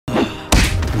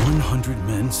100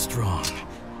 men strong.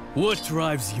 What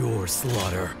drives your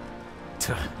slaughter?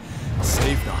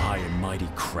 Save the high and mighty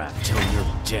crap till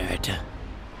you're dead.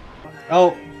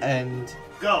 Oh, and...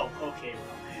 Go! Okay,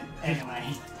 well, anyway.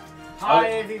 Hi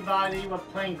everybody, we're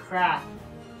playing crap.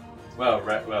 Well,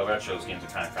 Retro's games are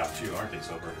kind of crap too, aren't they,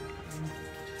 Sober?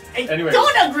 Hey, Anyways.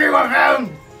 don't agree with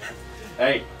him!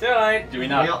 Hey, do we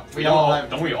not?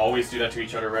 Don't we always do that to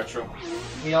each other, Retro?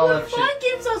 We all have Fun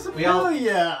games are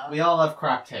superior! We all have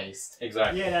crap taste.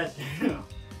 Exactly. Yeah, that's true.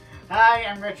 Hi,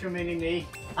 I'm Retro Mini Me.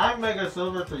 I'm Mega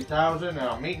Silver 3000 and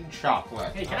I'm eating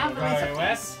chocolate. Hey, can I have a piece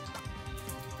West?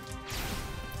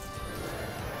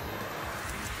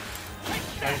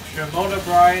 And Shimoda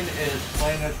Brian is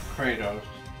playing as Kratos.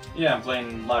 Yeah, I'm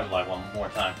playing Live one more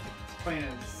time. Playing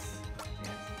as...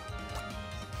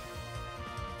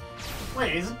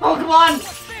 Wait, is it Pokemon?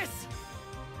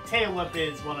 Tail Whip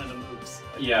is one of the moves.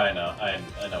 Yeah, I know. I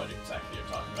know what exactly you're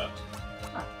talking about.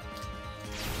 Huh.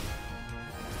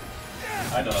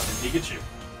 I know that's in Pikachu.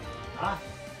 Huh?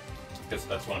 Because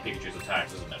that's one of Pikachu's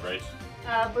attacks, isn't it, right?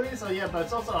 I believe so, yeah, but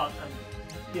it's also a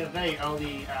very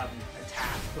early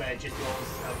attack where it just rolls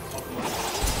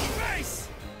Pokemon. Nice!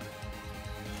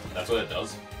 That's what it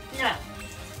does? Yeah.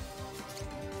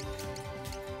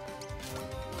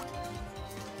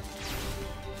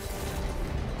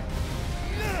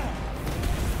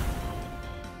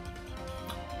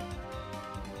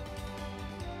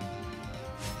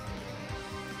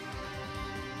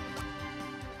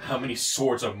 How many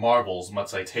swords of marbles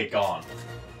must I take on?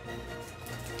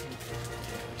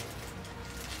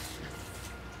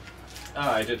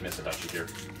 Ah, I did miss a Dutchie here.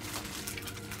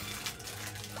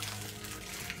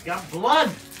 Got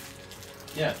blood!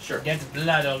 Yeah, sure. Get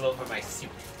blood all over my suit.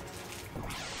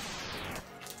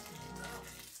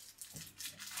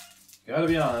 Gotta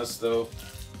be honest, though.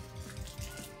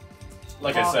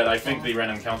 Like I said, I think the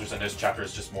random encounters in this chapter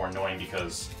is just more annoying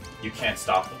because you can't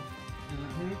stop them.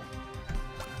 Mm-hmm.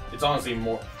 It's honestly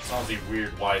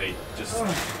weird why they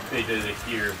did it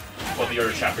here, but the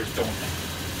other chapters don't.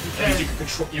 At least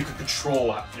you can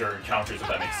control your encounters, if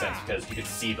that makes sense, because you can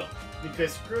see them.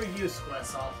 Because screw you,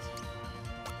 Squaresoft.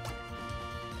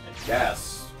 I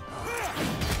guess.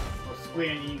 Or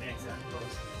Square Enix, I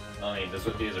suppose. I mean, this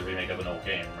is a remake of an old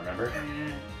game, remember?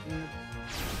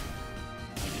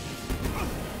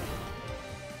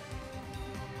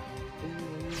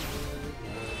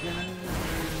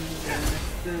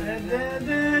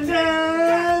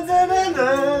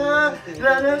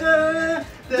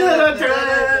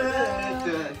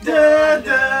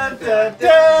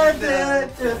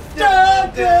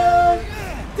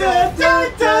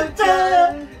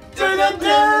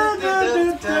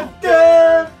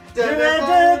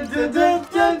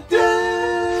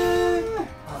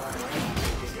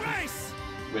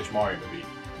 Which Mario movie?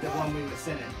 The one we were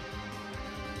singing.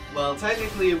 Well,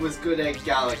 technically it was Good Egg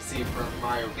Galaxy from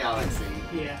Mario Galaxy.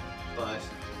 Yeah. But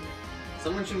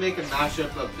someone should make a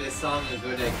mashup of this song and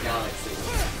Good Egg Galaxy.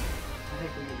 I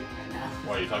think we can do that now.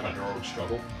 Why are you talking about Heroic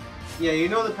Struggle? Yeah, you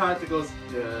know the part that goes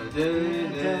da, da,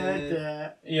 da.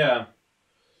 Yeah.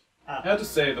 I have to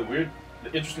say, the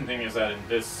interesting thing is that in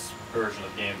this version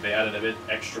of the game, they added a bit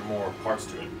extra more parts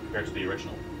to it compared to the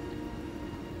original.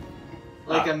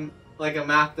 Like a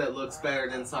map that looks better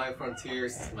than Sonic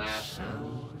Frontiers Smash.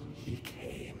 He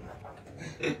came.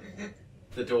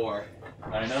 The door.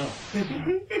 I know.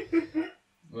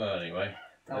 Well, anyway.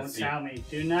 Don't tell me.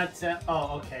 Do not tell.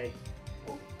 Oh, okay.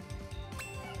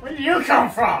 Where did you come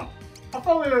from? I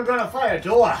thought we were gonna fight a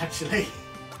door, actually.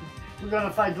 We're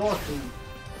gonna fight Dorkun.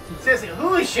 Seriously,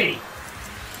 who is she?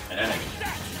 An enemy.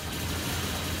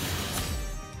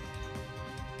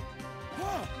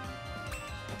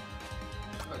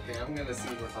 Okay, I'm gonna see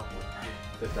what's up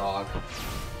with the dog.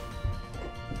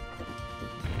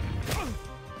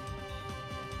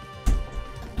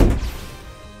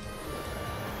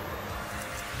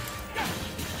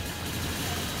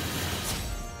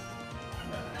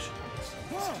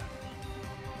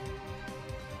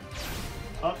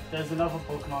 Oh, there's another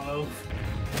Pokemon move.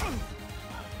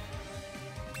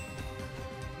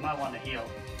 Might want to heal.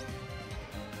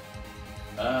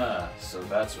 Ah, so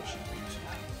that's what she thinks.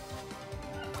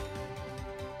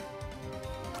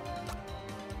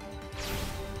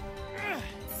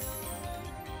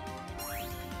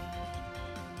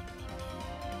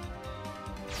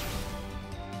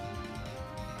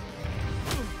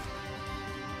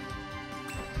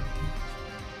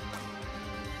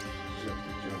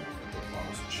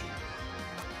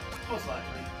 Most likely.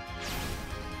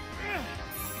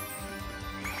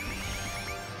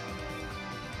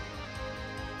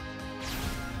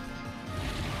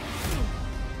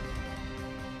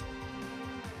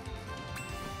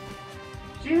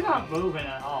 She's not moving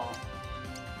at all.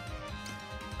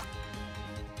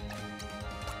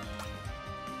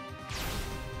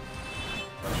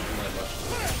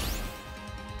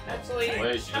 Actually,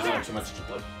 Well, she doesn't have too much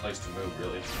place to move,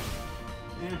 really.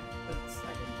 Yeah, that's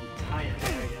like an entire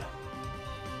area.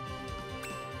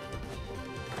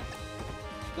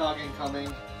 Dog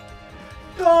incoming.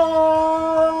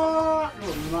 Oh,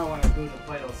 you might want to do the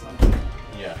fight or something.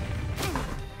 Yeah.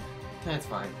 That's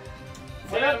fine.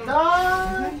 What up,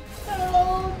 dog?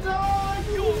 Hello, dog!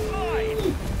 You're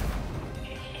mine!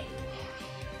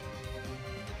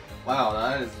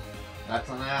 Wow, that's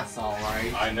an ass,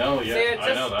 alright. I know, yeah. See,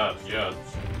 I know that, yeah.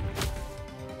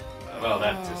 Well,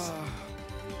 that just...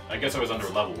 I guess I was under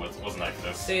level, wasn't I, for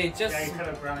this? see, just Yeah, you could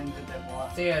have grinded a bit more.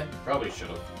 see, Probably should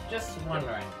have. just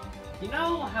wondering. You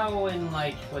know how in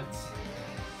like what's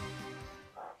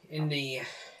in the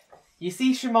You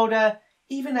see, Shimoda,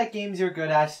 even at games you're good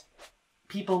at,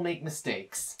 people make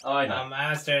mistakes. Oh, I know.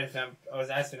 I was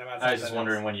asking about. I was just something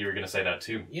wondering else. when you were going to say that,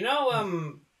 too. You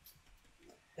know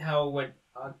how with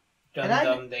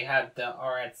Gundam they had the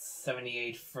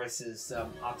RX-78 versus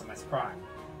Optimus Prime.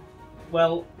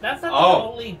 Well, that's not Oh. the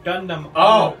only Gundam.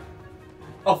 Oh!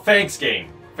 Oh, thanks,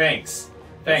 game. Thanks.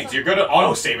 Thanks. You're good at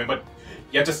auto-saving, but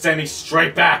you have to send me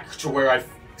straight back to where I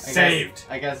saved.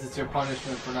 I guess it's your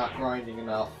punishment for not grinding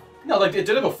enough. No, like, it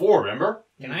did it before, remember?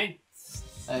 Can I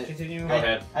continue? Go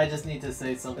ahead. I just need to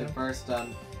say something first.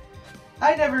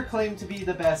 I never claimed to be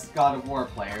the best God of War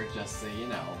player, just so you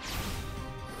know.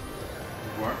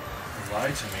 You weren't. You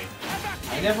lied to me.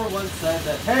 I never once said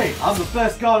that, hey, I'm the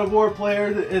best God of War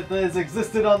player that has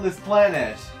existed on this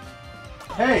planet.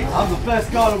 Hey, I'm the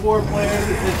best God of War player that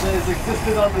has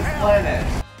existed on this planet.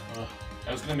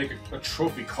 I was going to make a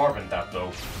trophy carving that,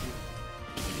 though.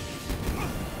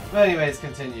 But anyways,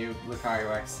 continue,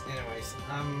 Lucario X. Anyways,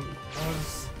 I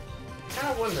was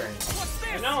kind of wondering.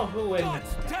 I know who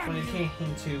when it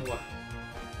came to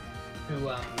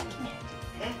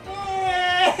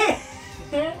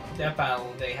that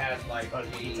battle they had like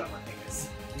the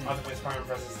Optimus Prime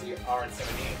versus the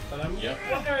RX-78, but I'm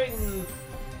wondering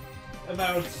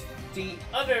about the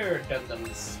other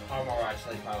Gundam's Armor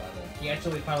actually piloted. He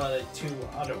actually piloted two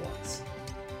other ones.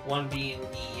 One being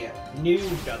the new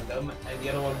Gundam, and the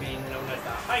other one being known as the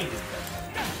high new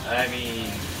Gundam. I mean,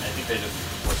 I think they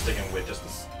just were sticking with just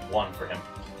this one for him.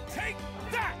 Take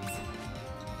that!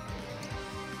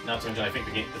 Not to mention, I think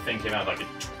the thing came out like in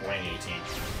 2018.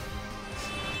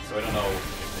 So I don't know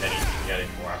if anything yet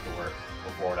anymore afterward,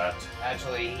 before that.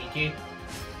 Actually, he gave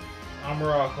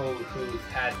Amuro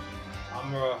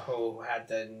who had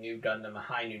the new Gundam, a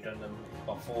high new Gundam,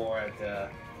 before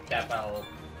that battle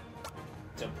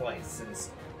took place, since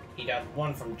he got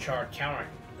one from Charred Counter.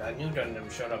 The new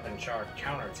Gundam showed up in Charred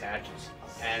Counterattack,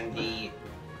 and the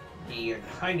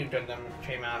high new Gundam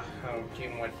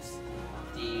came with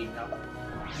the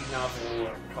novel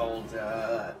called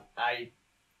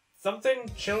something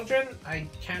Children. I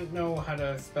can't know how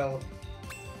to spell.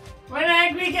 When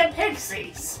angry get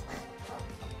pixies!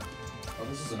 Oh,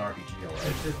 this is an RPG,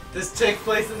 alright? Does this take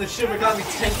place in the Shin Megami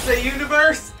Tensei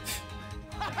universe?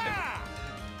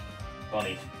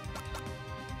 Funny.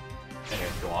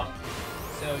 Anyways, go on.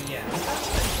 So yeah,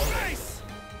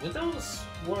 would those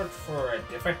work for a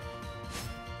different?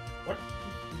 What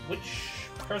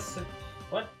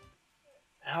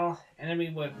enemy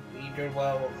would be good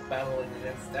while battling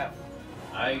against them?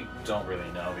 I don't really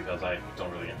know because I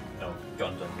don't really know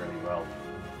Gundam really well.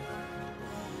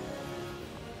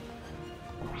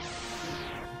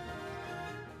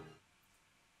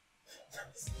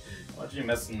 Why'd you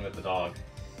messing with the dog?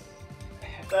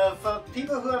 For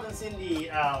people who haven't seen the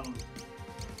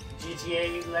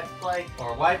GTA Let's Play,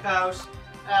 Or Wipeout?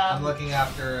 I'm um, looking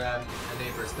after a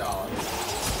neighbor's dog.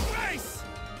 Nice!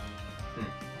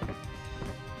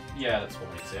 Yeah, that's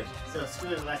what makes it. so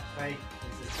screw the Let's Play,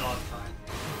 this is dog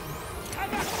time.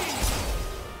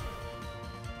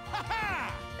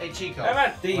 Hey Chico, How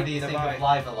about the what do you think divide? of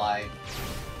Live Alive?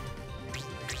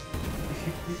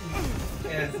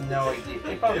 It has no idea.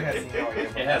 It probably has no idea.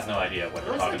 It has no idea what It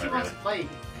they're looks like talking he about, wants to really.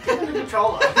 play. Give him the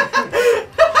controller.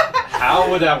 How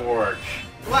would that work?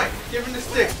 What? Give him the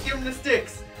sticks! Give him the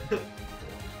sticks!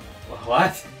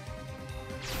 What?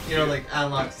 You know, like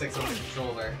analog sticks on the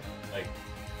controller. Like,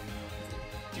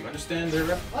 do you understand their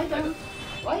rep? Lie down.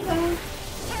 Lie down.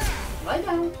 Lie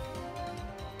down.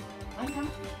 Lie down.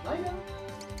 Lie down.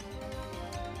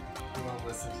 I won't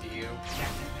listen to you.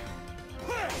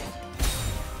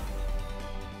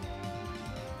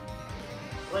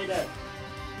 Lay down.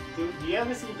 Do you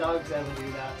ever see dogs ever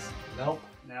do that? Nope.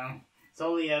 No. It's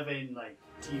only ever in like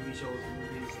TV shows,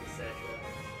 movies, etc.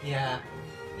 Yeah.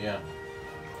 Yeah.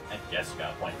 I guess you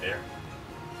got a point there.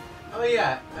 Oh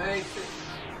yeah,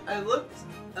 I looked.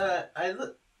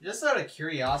 Just out of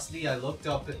curiosity, I looked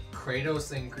up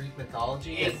Kratos in Greek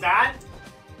mythology. Is that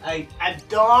a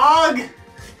dog?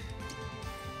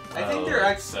 I think there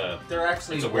actually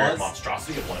it's a was weird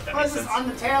monstrosity of one of them. What is this on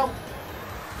the tail?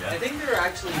 Yeah. I think there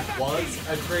actually was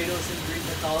a Kratos in Greek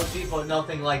mythology, but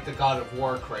nothing like the God of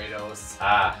War Kratos.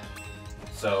 Ah,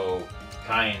 so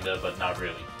kinda, but not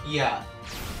really. Yeah.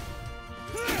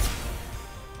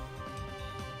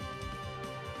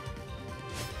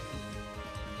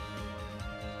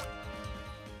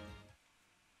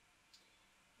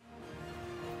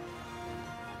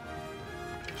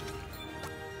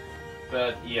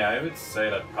 But yeah, I would say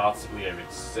that possibly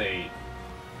it's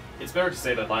better to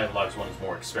say that Live Lives 1 is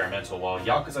more experimental, while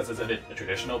Yakuza is a bit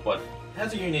traditional, but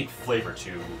has a unique flavor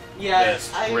to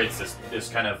this grid system, this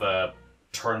kind of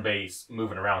turn-based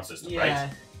moving around system, right?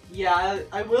 Yeah,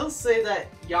 I will say that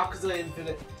Yakuza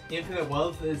Infinite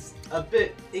Wealth is a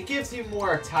bit. It gives you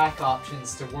more attack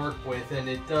options to work with, and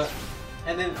it does.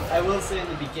 And then I will say in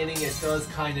the beginning, it does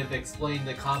kind of explain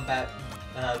the combat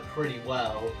pretty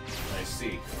well. I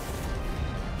see.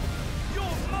 You're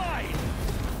mine!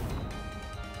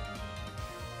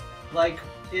 Like,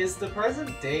 is the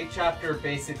present day chapter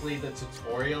basically the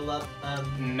tutorial of,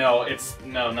 No,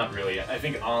 no, not really. I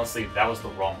think honestly that was the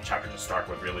wrong chapter to start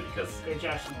with, really, because Good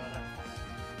Josh,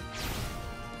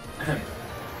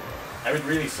 I would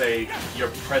really say your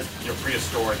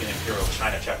prehistoric and imperial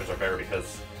China chapters are better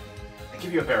because they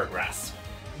give you a better grasp.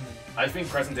 I think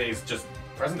present day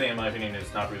in my opinion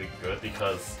is not really good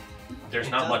because there's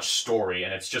not much story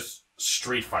and it's just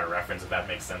Street Fighter reference, if that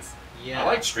makes sense. Yeah. I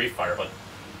like Street Fighter, but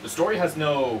the story has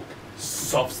no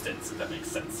substance, if that makes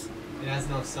sense. It has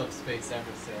no subspace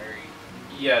adversary.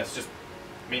 Yeah, it's just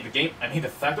the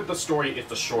fact that the story is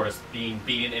the shortest, being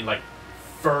beaten in like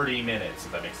 30 minutes,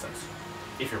 if that makes sense.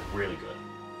 If you're really good.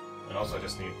 And also I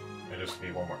just need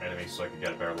one more enemy so I can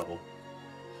get a better level.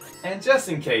 And just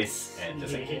in case. And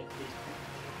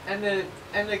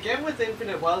again with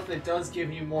Infinite Wealth, it does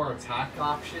give you more attack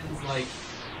options, like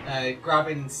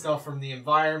grabbing stuff from the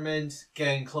environment,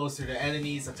 getting closer to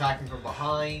enemies, attacking from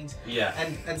behind. Yeah.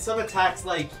 And some attacks,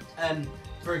 like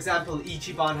for example,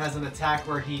 Ichiban has an attack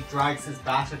where he drags his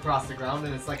bat across the ground,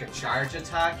 and it's like a charge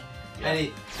attack. Yeah.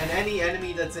 And any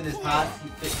enemy that's in his path,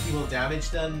 he will damage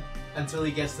them until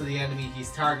he gets to the enemy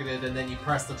he's targeted, and then you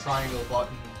press the triangle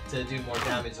button to do more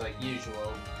damage like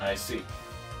usual. I see.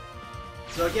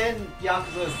 So again,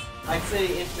 Yakuza's, I'd say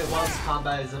Infinite Wealth's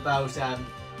combat is about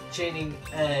chaining,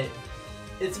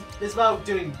 it's about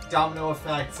doing domino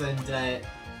effects and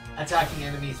attacking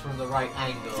enemies from the right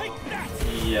angle.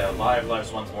 Yeah, Live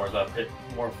Lives 1's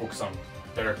more focused on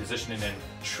better positioning and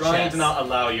trying to not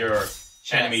allow your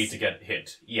enemy to get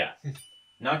hit. Yeah.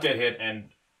 Not get hit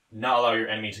and not allow your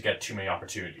enemy to get too many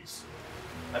opportunities.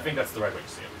 I think that's the right way to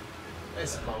see it. I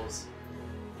suppose.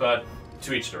 But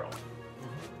to each their own.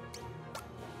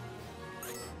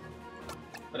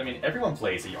 But I mean, everyone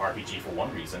plays the RPG for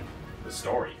one reason, the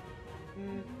story.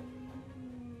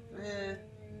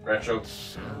 Retro.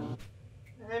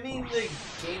 I mean, the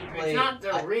gameplay... It's not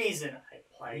the reason I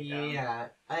play them. Yeah,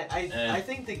 I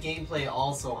think the gameplay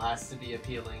also has to be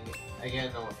appealing.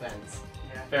 Again, no offense.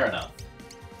 Yeah. Fair enough.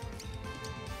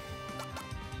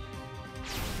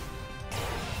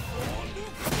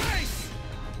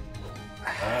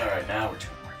 Alright, now we're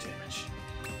doing more damage.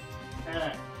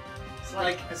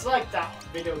 It's like that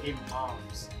video game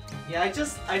Arms. Yeah, I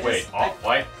just Wait,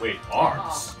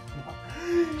 arms?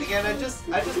 Again, I just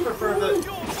prefer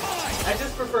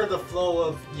the flow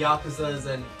of Yakuza's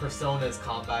and Persona's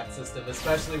combat system,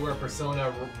 especially where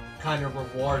Persona kind of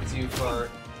rewards you for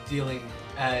dealing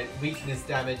weakness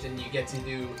damage, and you get to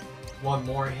do one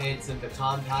more hits and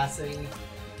baton passing.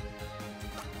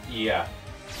 Yeah.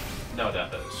 No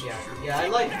doubt that is true. Yeah, I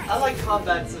like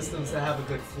combat systems that have a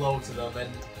good flow to them,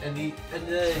 and the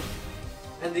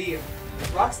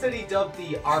Rocksteady dubbed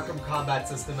the Arkham combat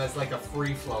system as like a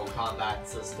free flow combat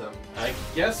system. I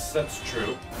guess that's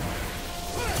true.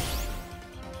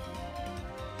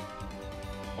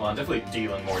 Well, I'm definitely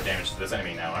dealing more damage to this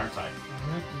enemy now, aren't I?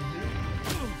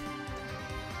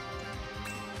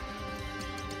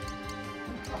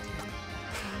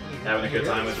 Having a good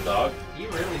time with the dog? He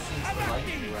really seems to like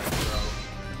you, Retro.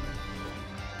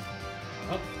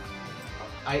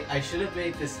 I should have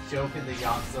made this joke in the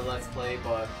Yakuza Let's Play,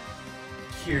 but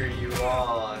here you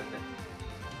on.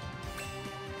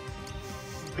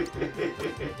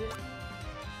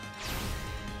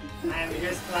 I'm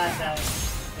just glad that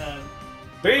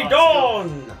Be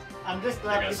done! I'm just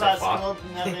glad You're people gonna at say fuck? school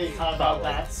never really thought about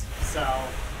that. So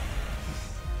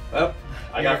Well,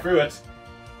 I got through it.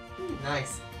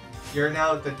 Nice. You're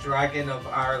now the Dragon of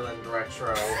Ireland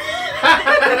retro.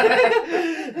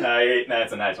 Nah,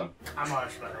 it's a nice one. I'm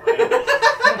harsh, by the way.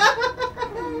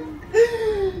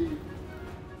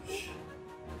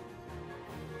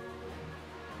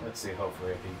 Let's see,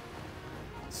 hopefully I can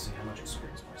see how much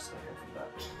experience points I get from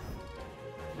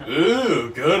that. Ooh,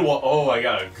 good one. Oh, I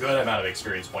got a good amount of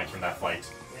experience points from that fight.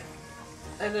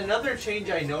 And another change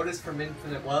I noticed from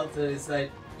Infinite Wealth is that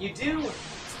you do,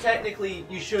 technically,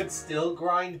 you should still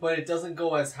grind, but it doesn't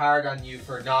go as hard on you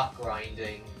for not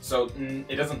grinding. So,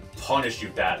 it doesn't punish you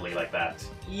badly like that.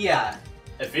 Yeah.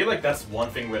 I feel like that's one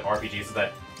thing with RPGs is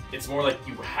that it's more like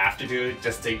you have to do it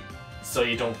just so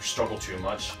you don't struggle too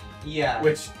much. Yeah.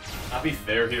 Which, I'll be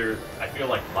fair here, I feel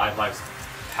like Live Lives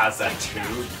has that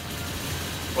too.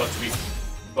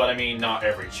 But I mean, not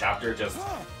every chapter, just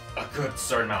a good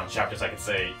certain amount of chapters I could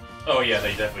say, oh yeah,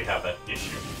 they definitely have that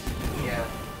issue. Yeah.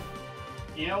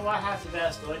 You know what has the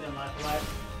best story than Life Alive?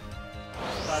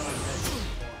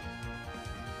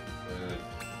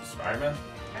 Spider-Man?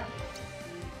 Yeah.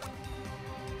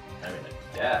 I mean,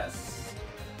 I guess.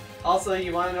 Also,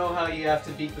 you want to know how you have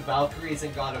to beat the Valkyries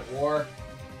in God of War?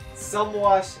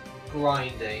 Somewhat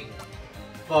grinding,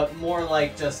 but more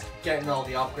like just getting all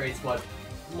the upgrades, but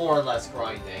more or less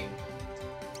grinding.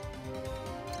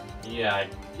 Yeah, I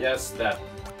guess that...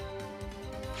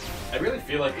 I really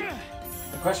feel like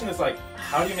the question is like,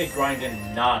 how do you make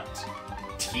grinding not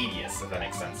tedious, if that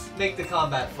makes sense? Make the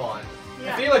combat fun.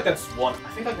 Yeah. I feel like that's I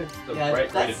think like that's the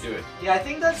right way to do it. Yeah, I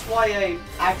think that's why I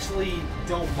actually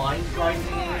don't mind grinding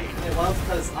it well,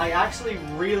 because I actually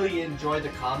really enjoy the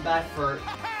combat for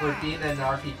being an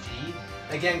RPG.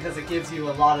 Again, because it gives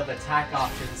you a lot of attack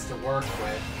options to work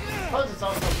with. Plus, it's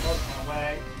also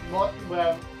Pokemon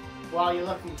where while you're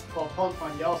looking for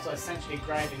Pokemon, you're also essentially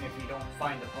grinding if you don't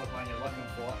find the Pokemon you're looking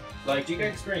for. Like, do you get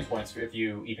experience points if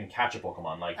you even catch a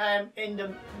Pokemon? Like, In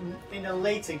the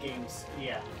later games,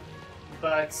 yeah.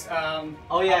 But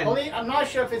Oh yeah. I'm not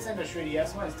sure if it's in the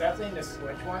 3DS one. It's definitely in the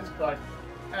Switch ones, but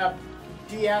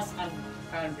DS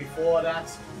and before that,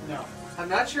 no. I'm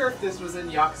not sure if this was in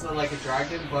Yakuza Like a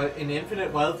Dragon, but in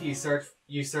Infinite Wealth you search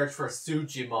for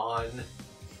Sujimon.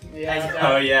 Yeah.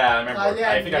 oh yeah, I remember.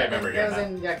 Yeah, I think I remember it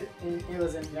hearing was that.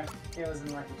 it was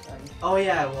in Lucky Dragon. Oh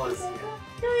yeah, it was.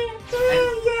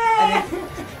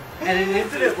 And in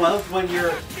Infinite Wealth, when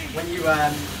you're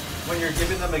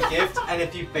giving them a gift, and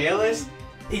if you fail it,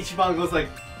 Ichiban goes like.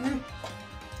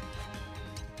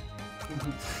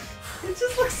 It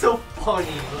just looks so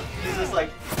funny. He's just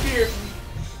like, here,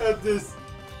 have this.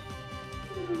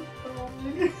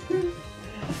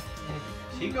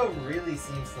 Chico really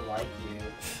seems to like you.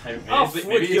 Off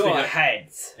with your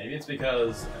heads! Maybe it's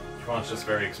because Tron's just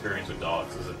very experienced with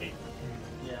dogs, isn't he?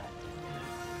 Yeah.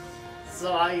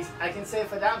 So I can say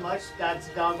for that much that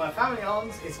the dog my family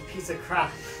owns is a piece of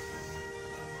crap.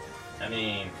 I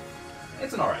mean,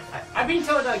 it's an alright. I've been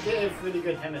told I give really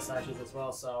good head massages as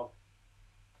well, so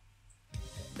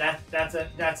that's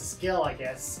a skill, I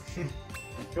guess.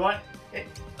 You want?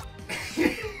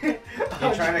 You're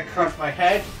trying to crush my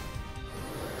head?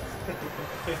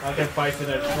 I can fight in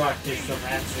a practice some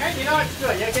answers. And you know what's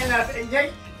good? You're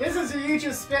getting this is a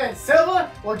YouTube spin. Silver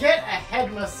will get a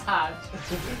head massage.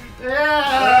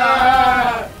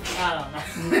 Yeah. I don't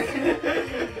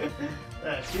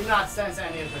know. Do not sense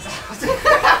any of this out.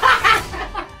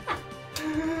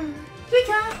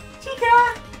 Chica!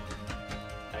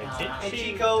 Hey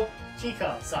Chico!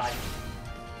 Chico, sorry.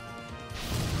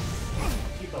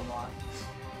 Chico mod.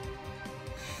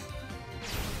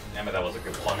 Damn it, that was a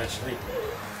good one, actually.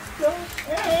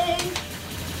 Hey!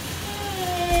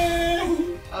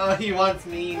 Oh, he wants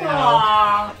me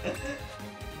now.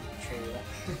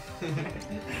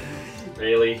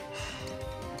 Really?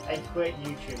 I quit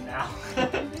YouTube now.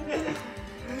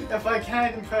 If I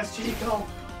can't impress Chico,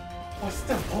 what's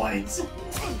the point?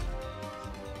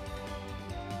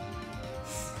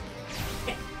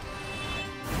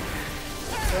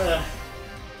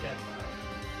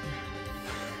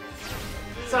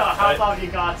 So, how far have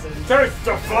you gotten? Taste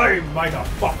the flame,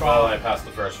 motherfucker! Well, I passed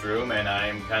the first room, and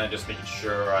I'm kind of just making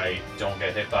sure I don't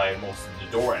get hit by most of the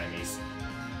door enemies.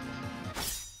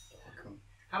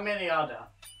 How many are there?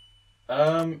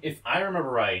 If I remember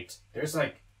right, there's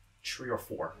like 3 or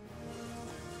 4.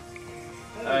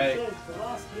 Holy shit,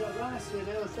 last year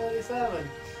there was 37.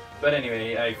 But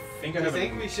anyway, I think I I have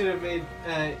think we should have made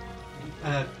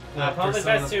Probably Persona.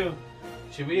 best to.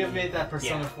 Should we have made that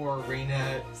Persona 4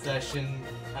 Arena session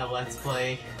a Let's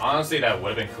Play? Honestly, that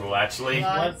would have been cool, actually.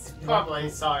 What's- Probably,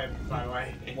 sorry, by the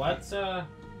way. What's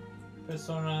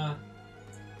Persona?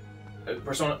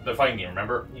 Persona, the fighting game,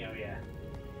 remember? You know, yeah.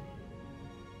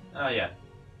 Oh, yeah.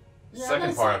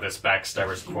 Second part of this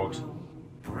backstabber's quote.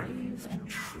 Brave and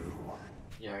true.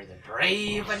 You're the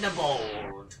brave and the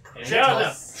bold. You're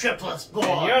the triplets born.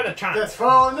 And you're the trans. The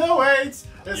throne awaits.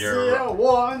 The You're- seer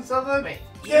warns of the Wait,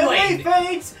 you deadly ain't,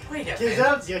 fates. wait a Gives minute.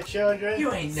 up your children.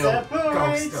 You ain't no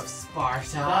separates. ghost of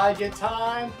Sparta. Bide your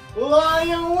time. Lie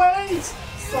in wait.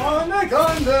 Sonic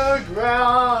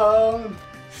underground.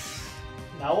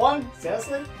 No one?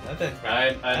 Seriously? Nothing.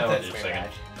 I know what you're singing.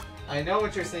 I know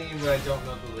what you're singing, but I don't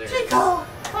know the lyrics. Chico!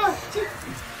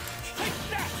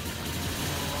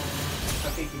 I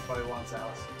think he probably wants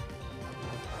Alice.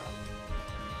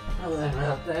 Oh, then.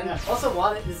 Yeah. Also,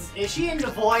 what is she in the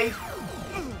void?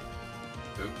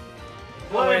 Who?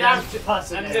 What wait, an I'm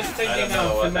octopus in I'm there. just I thinking don't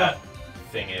know of what that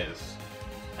thing is.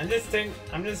 I'm just thinking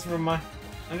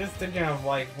of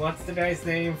like, what's the guy's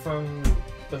name from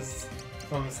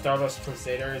Stardust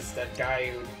Crusaders? That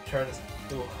guy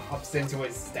who hops into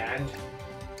his stand.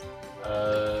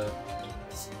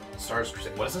 Stars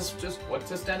Crusade. What is this? What's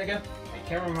this stand again? I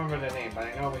can't remember the name, but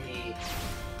I know he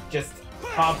just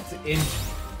hopped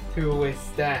into his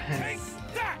stand's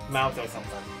mouth or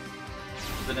something.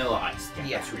 Vanilla Ice.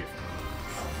 Yeah. That's who you're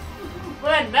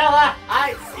Vanilla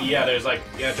Ice! Yeah, there's like,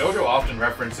 JoJo often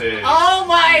references. Oh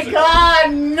my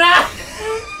god, no!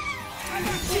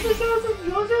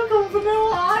 JoJo called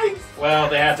Vanilla Ice! Well,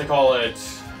 they had to call it.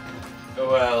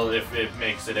 Well, if it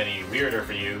makes it any weirder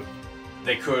for you,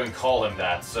 they couldn't call him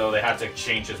that, so they had to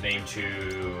change his name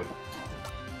to.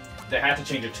 They had to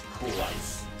change it to Cool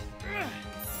Ice.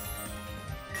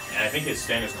 And I think his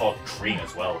stand is called Green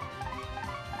as well.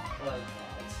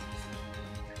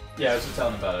 Yeah, I was just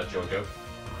telling him about it, JoJo.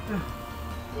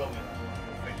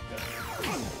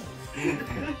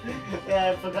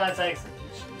 Yeah, for God's sakes,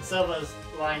 Silva's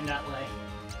lying that way.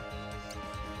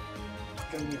 It's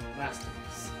gonna be a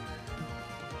masterpiece.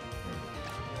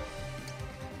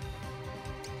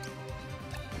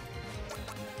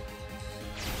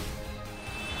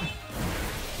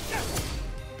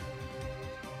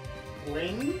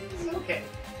 Wings? Okay.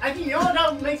 Actually, you know what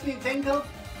that makes me think of?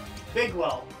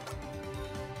 Bigwell.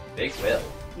 Big Will.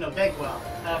 No, Bigwell.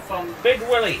 From Big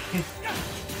Willie.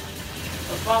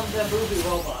 the movie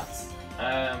Robots.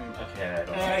 Okay, I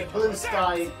don't know. Blue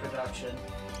Sky production.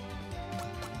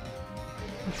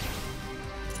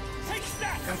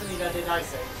 Company that did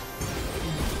Ice Age.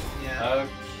 Yeah.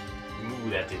 Ooh,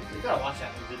 that did. You gotta watch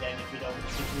that movie then if you don't.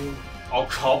 If you... Oh,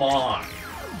 come on!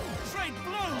 Trade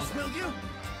blows, will you?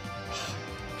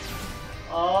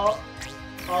 Oh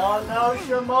no,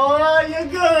 Shimura, you're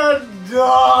gonna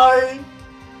die!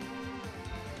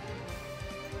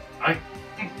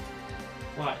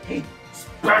 What? He's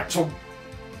back to.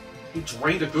 He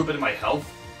drained a good bit of my health,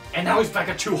 and now he's back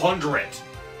at 200.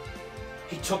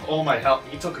 He took all my health.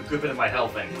 He took a good bit of my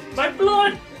health, and My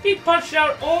blood! He punched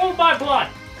out all my blood!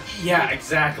 yeah,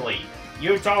 exactly.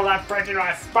 You told that prisoner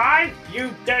a spy?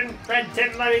 You didn't let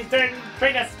me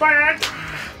bring a spy?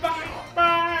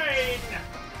 Fine!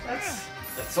 That's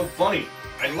so funny.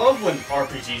 I love when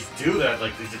RPGs do that.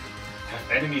 Like they just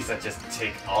have enemies that just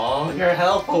take all your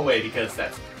health away because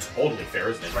that's totally fair,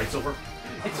 isn't it? Right, Silver?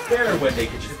 It's fair when they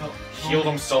can just heal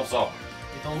themselves up.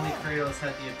 If only Kratos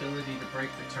had the ability to break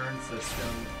the turn system.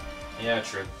 Yeah,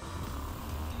 true.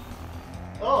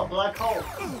 Oh, black hole.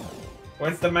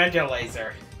 Where's the mega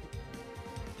laser?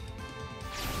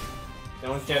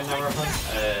 No one's getting that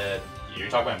reference? You're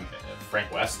talking about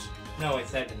Frank West? No, it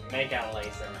said mega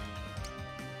laser.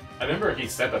 I remember he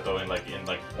said that though in like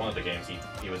one of the games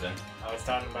he was in. I was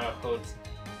talking about Hood.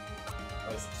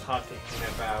 I was talking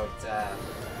about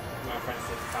my friends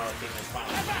in Palestina's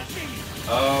Final Fantasy.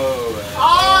 Oh.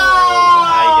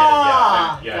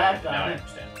 Ah! I get it. Yeah. That Now I guy.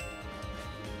 understand.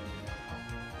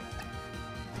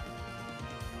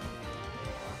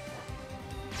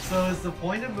 So is the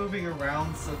point of moving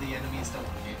around so the enemies don't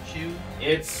hit you?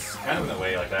 It's kind of in a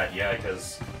way like that, yeah,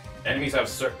 because enemies have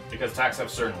because attacks have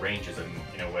certain ranges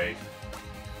in a way.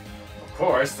 Of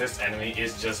course, this enemy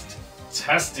is just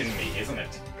testing me, isn't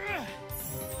it?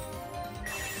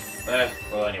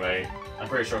 Well, anyway, I'm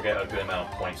pretty sure I'll get a good amount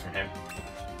of points from him.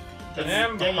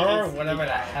 Or whatever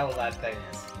the hell that thing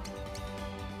is.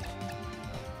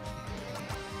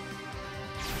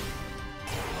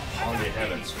 On the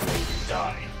heavens, will you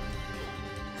die?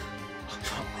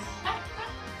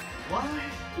 What?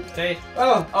 Take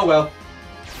Oh well.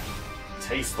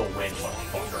 Taste the wind,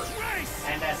 motherfucker.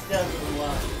 And that's still the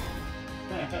one.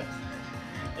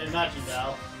 There's not you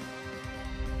know.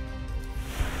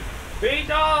 be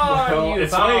gone, Well, you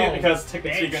it's funny foul because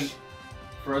technically bitch.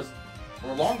 for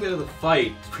a long bit of the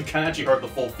fight, we kind of actually heard the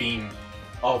full theme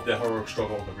of the heroic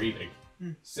struggle of the remake.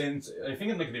 Since I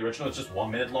think in like the original, it's just 1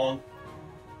 minute long.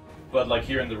 But like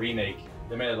here in the remake,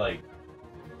 they made it like.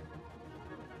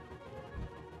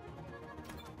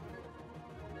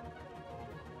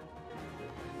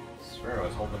 I swear I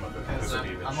was holding them up Because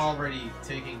I'm already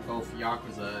taking both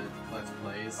Yakuza Let's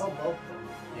Plays. Oh, both of them.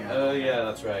 Yeah. Oh yeah,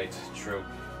 that's right. True.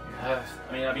 I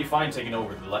mean, I'd be fine taking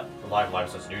over the live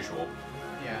lives as usual.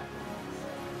 Yeah.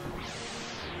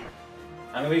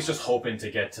 I'm at least just hoping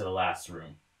to get to the last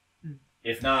room.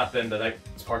 If not, then the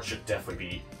next part should definitely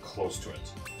be close to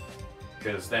it.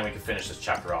 Because then we can finish this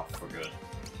chapter off for good.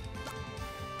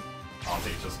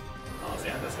 Honestly,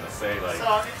 I'm just gonna say, like...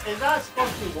 So, is that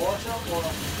supposed to be water or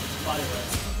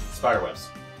spiderwebs? Spiderwebs.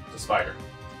 It's a spider.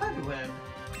 Spiderweb.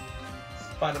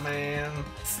 Spider-Man. I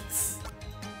just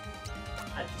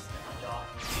hit my jaw.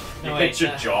 You hit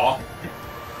your jaw?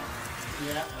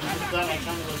 Yeah, I'm just glad I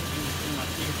kind of was in my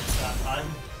teeth that time.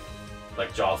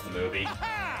 Like Jaws the movie.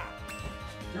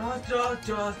 Jaws, Jaws,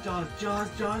 Jaws, Jaws, Jaws,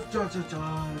 Jaws, Jaws, Jaws,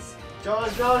 Jaws.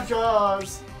 Jaws, Jaws,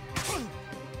 Jaws!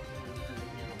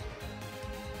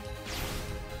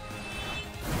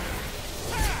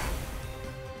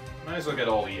 Might as well get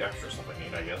all the extra stuff I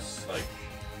need, I guess. Like...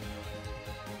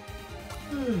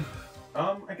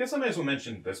 I guess I may as well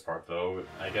mention this part, though.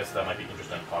 I guess that might be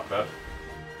interesting to talk about.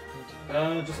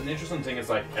 Just an interesting thing is,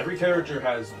 like, every character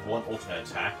has one ultimate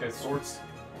attack of sorts.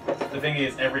 The thing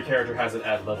is, every character has it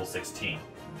at level 16.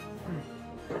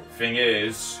 Thing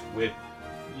is, with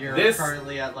You're this...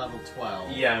 currently at level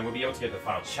 12. Yeah, and we'll be able to get the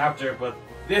final chapter, but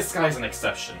this guy's an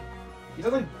exception. He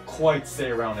doesn't quite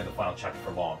stay around in the final chapter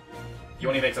for long. He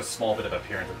only makes a small bit of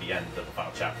appearance at the end of the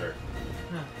final chapter.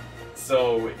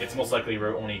 So, it's most likely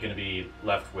we're only going to be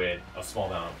left with a small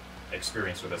amount of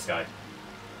experience with this guy.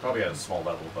 Probably at a small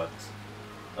level, but...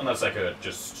 Unless I could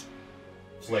just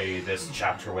play this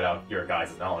chapter without your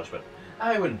guys' knowledge, but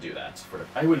I wouldn't do that.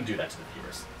 I wouldn't do that to the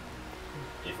viewers.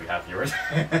 If we have viewers.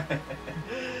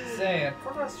 Say, a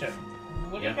question.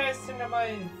 What do you guys think of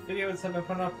my videos have been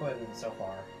put up with so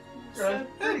far?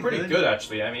 They're pretty good,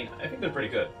 actually. I mean, I think they're pretty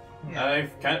good. Yeah.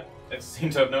 I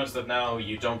seem to have noticed that now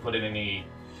you don't put in any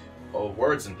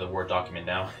words into the Word document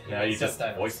now. Now you just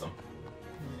voice them.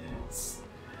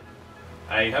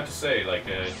 I have to say, like,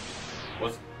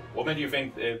 what made you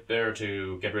think there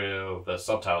to get rid of the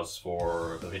subtitles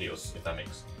for the videos, if that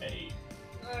makes any...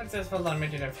 It's just for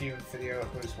limiting a few video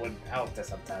whose would help the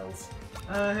subtitles.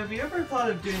 Have you ever thought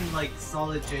of doing like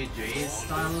solid JJ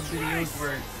style of videos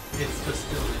where it's just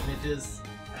still images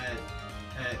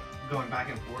going back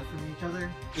and forth from each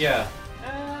other? Yeah.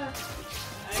 I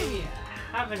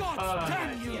haven't thought on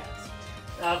that yet.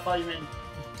 I thought you meant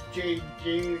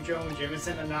Jamie Jones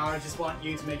Jameson, and now I just want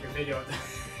you to make a video of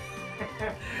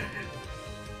that.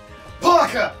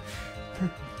 Parker!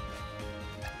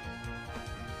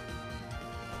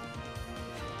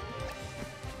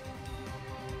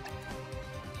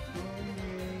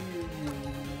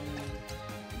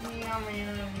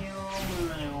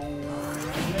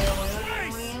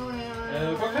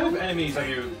 What kind of enemies have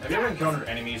you ever encountered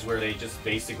enemies where they just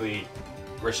basically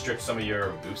restrict some of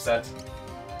your moveset?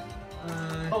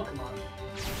 Pokemon.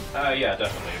 Yeah,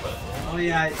 definitely, but... Oh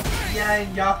yeah,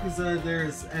 in Yakuza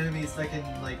there's enemies that can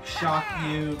like shock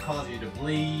you, cause you to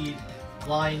bleed,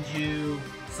 blind you,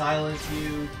 silence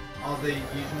you, all the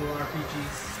usual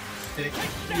RPGs stick.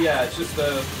 Yeah, it's just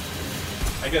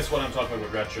I guess what I'm talking about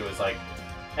with retro is like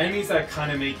enemies that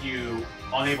kind of make you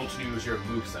unable to use your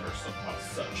moveset or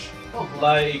such. Oh,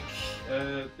 like,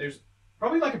 there's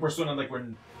probably like a Persona, like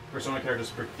when Persona characters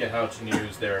forget how to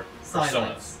use their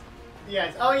personas.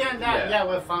 Yes. Oh yeah, yeah,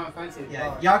 with Final Fantasy.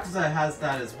 Yeah, Yakuza has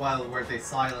that as well, where they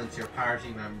silence your party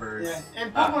members. Yeah,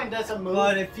 and Pokemon does a move.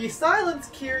 But if you silence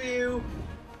Kiryu,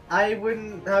 I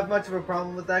wouldn't have much of a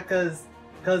problem with that, because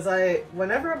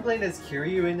whenever I'm playing as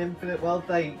Kiryu in Infinite Wealth,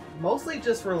 I mostly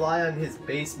just rely on his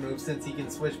base move, since he can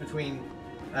switch between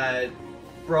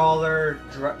Brawler,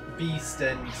 Beast,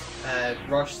 and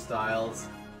Rush styles.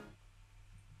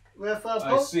 With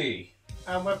I see.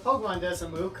 With Pokemon, there's a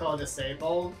move called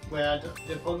Disable, where the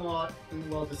Pokemon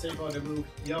will disable the move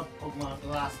your Pokemon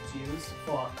last use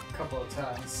for a couple of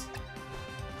turns.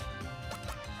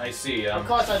 I see. Of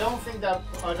course, I don't think they're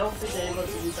able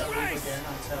to use that move again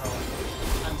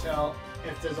until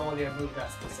if there's already a move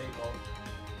that's disabled.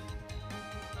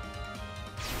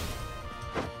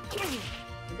 You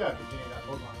gotta continue that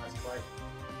Pokemon Let's Play.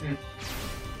 Do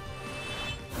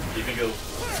you think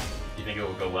it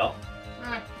will go well?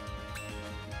 I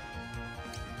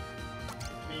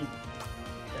mean,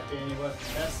 can't be any worse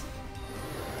than this.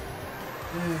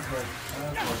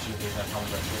 Unfortunately, that comes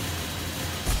retro.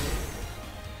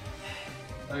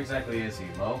 What exactly is he,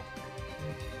 Mo?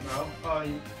 No? Oh,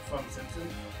 you from Simpson?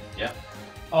 Yeah.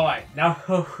 Alright, now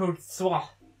who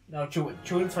No,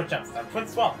 Chewin switch up. Quick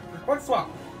swap. Quick swap.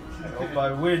 I hope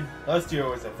I win. Last year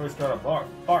was the first round of barf.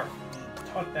 Barf.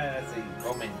 Taught that as a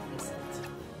Roman insult.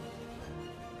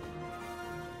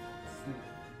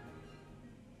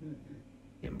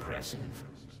 Impressive.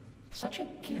 Such a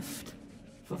gift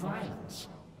for violence.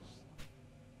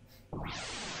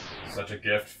 Such a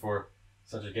gift for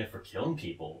killing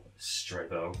people,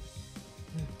 Strabo.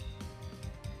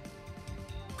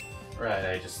 Right,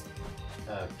 I just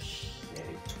okay.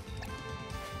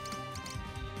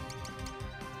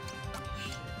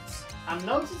 I'm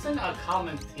noticing a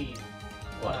common theme.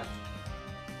 What?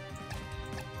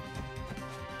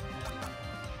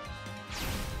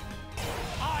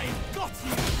 I got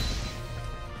you.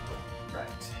 Right.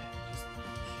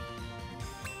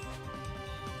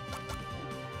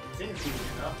 Seems easy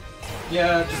enough.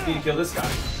 Yeah, just need to kill this guy.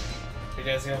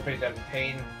 Because he'll be done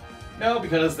pain. No,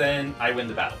 because then I win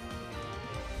the battle.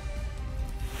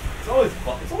 It's always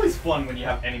fun. It's always fun when you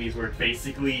have enemies where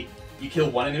basically you kill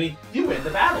one enemy, you win the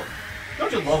battle.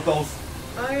 Don't you love those?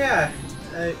 Oh yeah,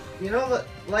 you know,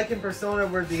 like in Persona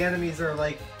where the enemies are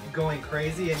like going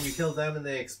crazy and you kill them and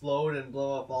they explode and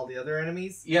blow up all the other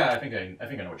enemies. Yeah, I think I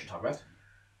know what you're talking about.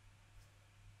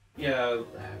 Yeah,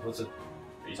 what's it?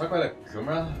 Are you talking about a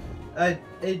Gumra?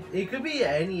 It could be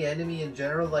any enemy in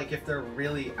general. Like if they're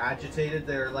really agitated,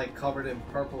 they're like covered in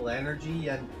purple energy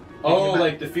and. Oh,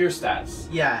 like the fear stats.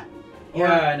 Yeah.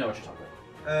 Yeah, I know what you're talking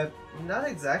about. Not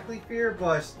exactly fear,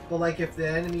 but like if the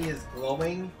enemy is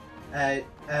glowing,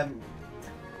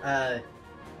 the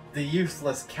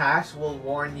useless cat will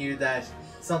warn you that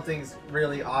something's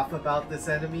really off about this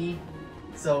enemy,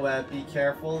 so be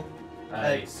careful.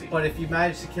 I see. But if you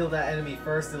manage to kill that enemy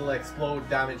first, it'll explode,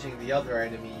 damaging the other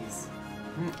enemies.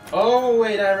 Oh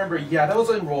wait, I remember. Yeah, that was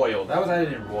in Royal. That was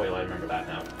added in Royal. I remember that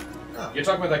now. Oh. You're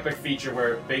talking about like the feature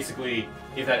where basically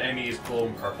if that enemy is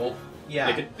glowing purple,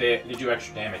 Yeah. they do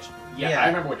extra damage. Yeah, Yeah. I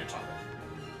remember what you're talking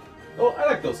about. Oh, I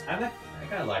like those. I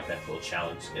kind of like that little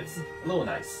challenge. It's a little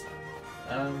nice.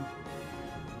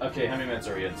 Okay, how many minutes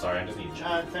are we in? Sorry, I just need to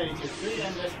check. 32. We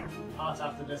end this part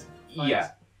after this fight.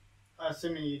 Yeah.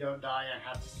 Assuming you don't die and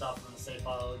have to start from the save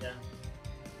file again.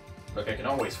 Look, I can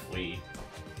always flee.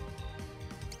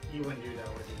 You wouldn't do that,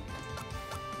 would you?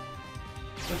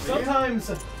 But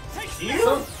sometimes...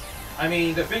 I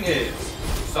mean, the thing is,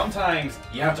 sometimes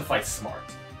you have to fight smart.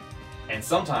 And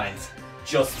sometimes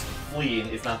just fleeing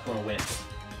is not going to win.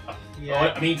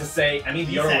 Yeah. I mean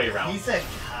the other way around. He said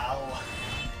cow.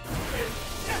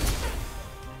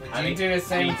 Would you do the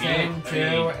same thing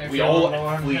too? If we you all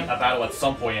were flee Lord? a battle at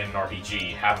some point in an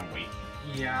RPG, haven't we?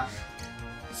 Yeah.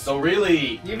 So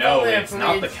really, You no, probably it's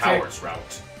not the fleed coward's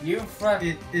route. You fuck.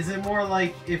 Is it more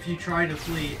like if you try to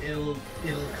flee, it'll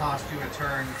cost you a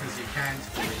turn because you can't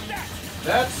flee?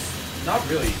 That's not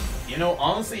really. You know,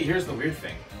 honestly, here's the weird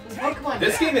thing. Pokemon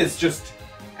This game is just...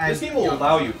 This game will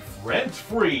allow you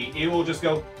rent-free. It will just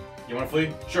go, you want to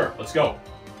flee? Sure, let's go.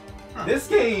 Huh. This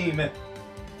game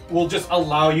will just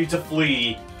allow you to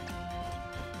flee.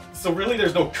 So really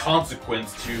there's no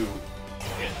consequence to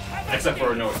it, except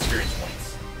for no experience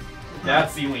points.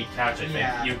 That's the only catch, I think.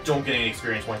 Yeah. You don't get any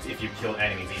experience points if you kill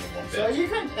enemies even one bit. So you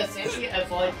can essentially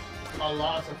avoid a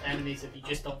lot of enemies if you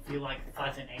just don't feel like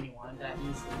fighting anyone that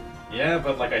easily. Yeah,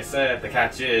 but like I said, the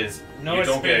catch is No you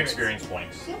don't get experience.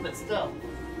 experience points. Yeah, but still.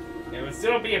 It would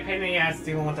still be a pain in the ass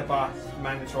dealing with the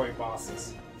mandatory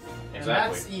bosses. And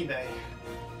Exactly. that's eBay.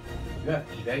 You have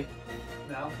eBay?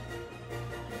 No.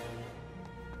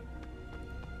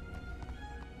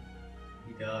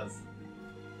 He does.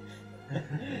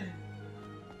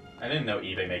 I didn't know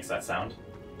eBay makes that sound.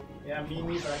 Yeah, me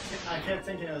neither. I kept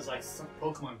thinking it was like some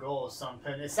Pokemon Go or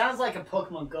something. It sounds like a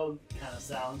Pokemon Go kind of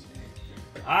sound.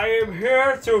 I am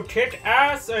here to kick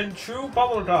ass and chew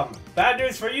bubblegum. Bad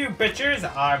news for you, bitches.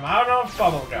 I'm out of Oh,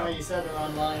 bubblegum. you said it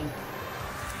online.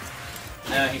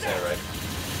 Nah, he said it right.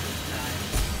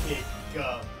 Pick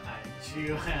up and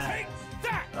chew ass.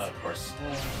 Of course.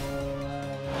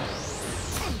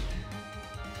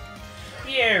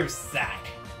 You suck.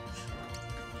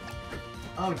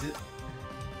 Oh, did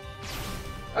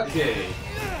Okay.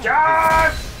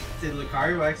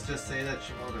 Lucario X just say that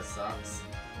Shimoda sucks?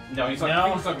 No, he's talking, No. I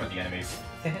think he's talking about the enemies.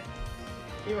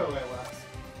 Either way,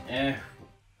 Wes.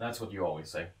 That's what you always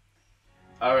say.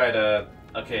 Alright,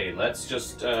 okay, let's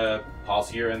just, pause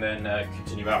here and then,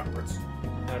 continue afterwards.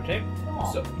 Okay.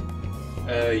 So,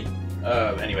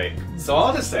 anyway, so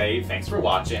I'll just say thanks for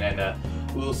watching and,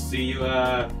 we'll see you,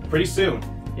 pretty soon.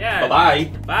 Yeah. Bye-bye.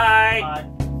 Bye.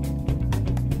 Bye.